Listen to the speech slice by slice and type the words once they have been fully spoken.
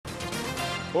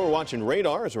Well, we're watching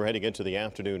radar as we're heading into the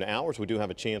afternoon hours. We do have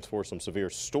a chance for some severe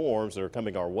storms that are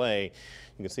coming our way.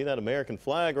 You can see that American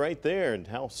flag right there and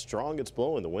how strong it's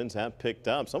blowing. The winds have picked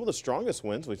up. Some of the strongest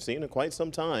winds we've seen in quite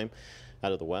some time.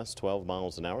 Out of the west, 12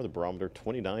 miles an hour. The barometer,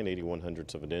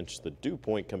 29.81 of an inch. The dew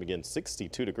point coming in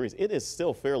 62 degrees. It is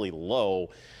still fairly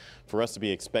low for us to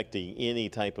be expecting any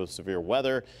type of severe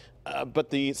weather. But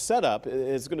the setup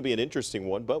is going to be an interesting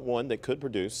one, but one that could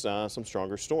produce some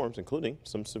stronger storms, including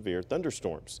some severe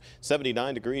thunderstorms.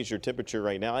 79 degrees your temperature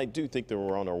right now. I do think that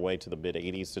we're on our way to the mid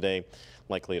 80s today,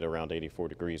 likely at around 84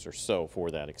 degrees or so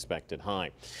for that expected high.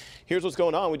 Here's what's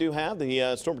going on. We do have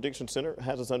the Storm Prediction Center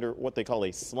has us under what they call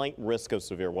a slight risk of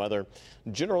severe weather.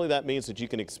 Generally, that means that you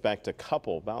can expect a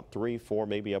couple, about 3, 4,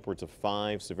 maybe upwards of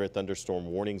 5 severe thunderstorm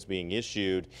warnings being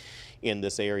issued in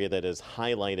this area that is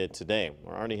highlighted today.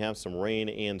 We already have some rain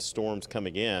and storms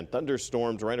coming in.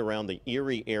 Thunderstorms right around the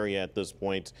Erie area at this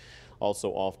point.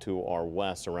 Also off to our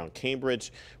west around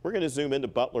Cambridge. We're going to zoom into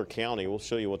Butler County. We'll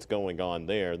show you what's going on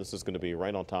there. This is going to be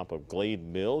right on top of Glade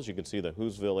Mills. You can see the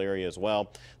Hoosville area as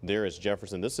well. There is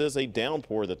Jefferson. This is a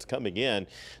downpour that's coming in.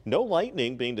 No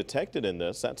lightning being detected in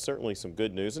this. That's certainly some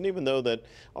good news. And even though that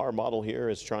our model here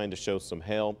is trying to show some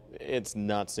hail, it's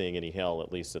not seeing any hail,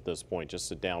 at least at this point.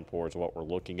 Just a downpour is what we're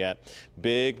looking at.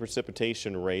 Big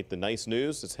precipitation rate. The nice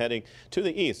news is heading to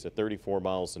the east at 34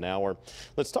 miles an hour.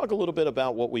 Let's talk a little bit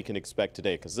about what we can expect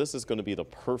today, because this is going to be the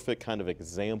perfect kind of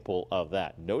example of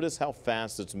that. Notice how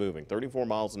fast it's moving, 34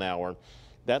 miles an hour.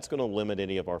 That's going to limit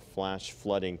any of our flash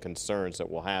flooding concerns that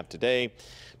we'll have today,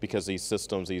 because these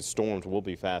systems, these storms will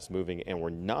be fast moving, and we're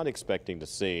not expecting to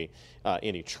see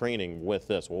any training with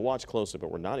this. We'll watch closely,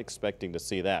 but we're not expecting to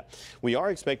see that. We are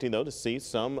expecting, though, to see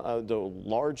some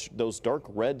those dark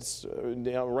reds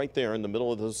right there in the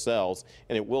middle of those cells,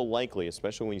 and it will likely,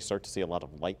 especially when you start to see a lot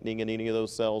of lightning in any of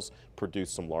those cells,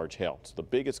 produce some large hail. So the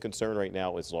biggest concern right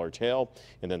now is large hail,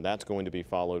 and then that's going to be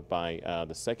followed by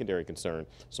the secondary concern,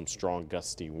 some strong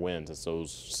gusts winds as those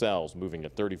cells moving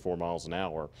at 34 miles an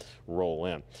hour roll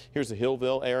in. Here's the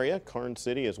Hillville area, Karn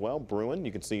City as well, Bruin.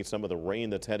 You can see some of the rain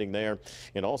that's heading there,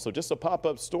 and also just a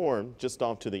pop-up storm just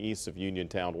off to the east of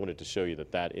Uniontown. Wanted to show you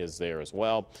that that is there as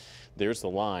well. There's the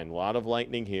line. A lot of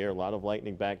lightning here, a lot of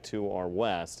lightning back to our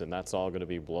west, and that's all going to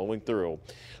be blowing through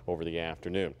over the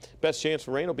afternoon. Best chance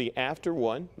for rain will be after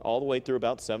 1 all the way through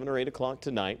about 7 or 8 o'clock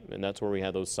tonight, and that's where we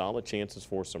have those solid chances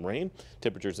for some rain.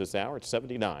 Temperatures this hour at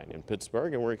 79 in Pittsburgh,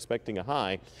 and we're expecting a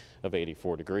high of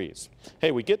 84 degrees.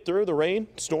 Hey, we get through the rain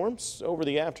storms over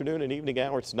the afternoon and evening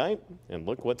hours tonight, and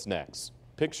look what's next.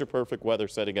 Picture perfect weather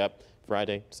setting up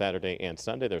Friday, Saturday, and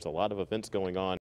Sunday. There's a lot of events going on.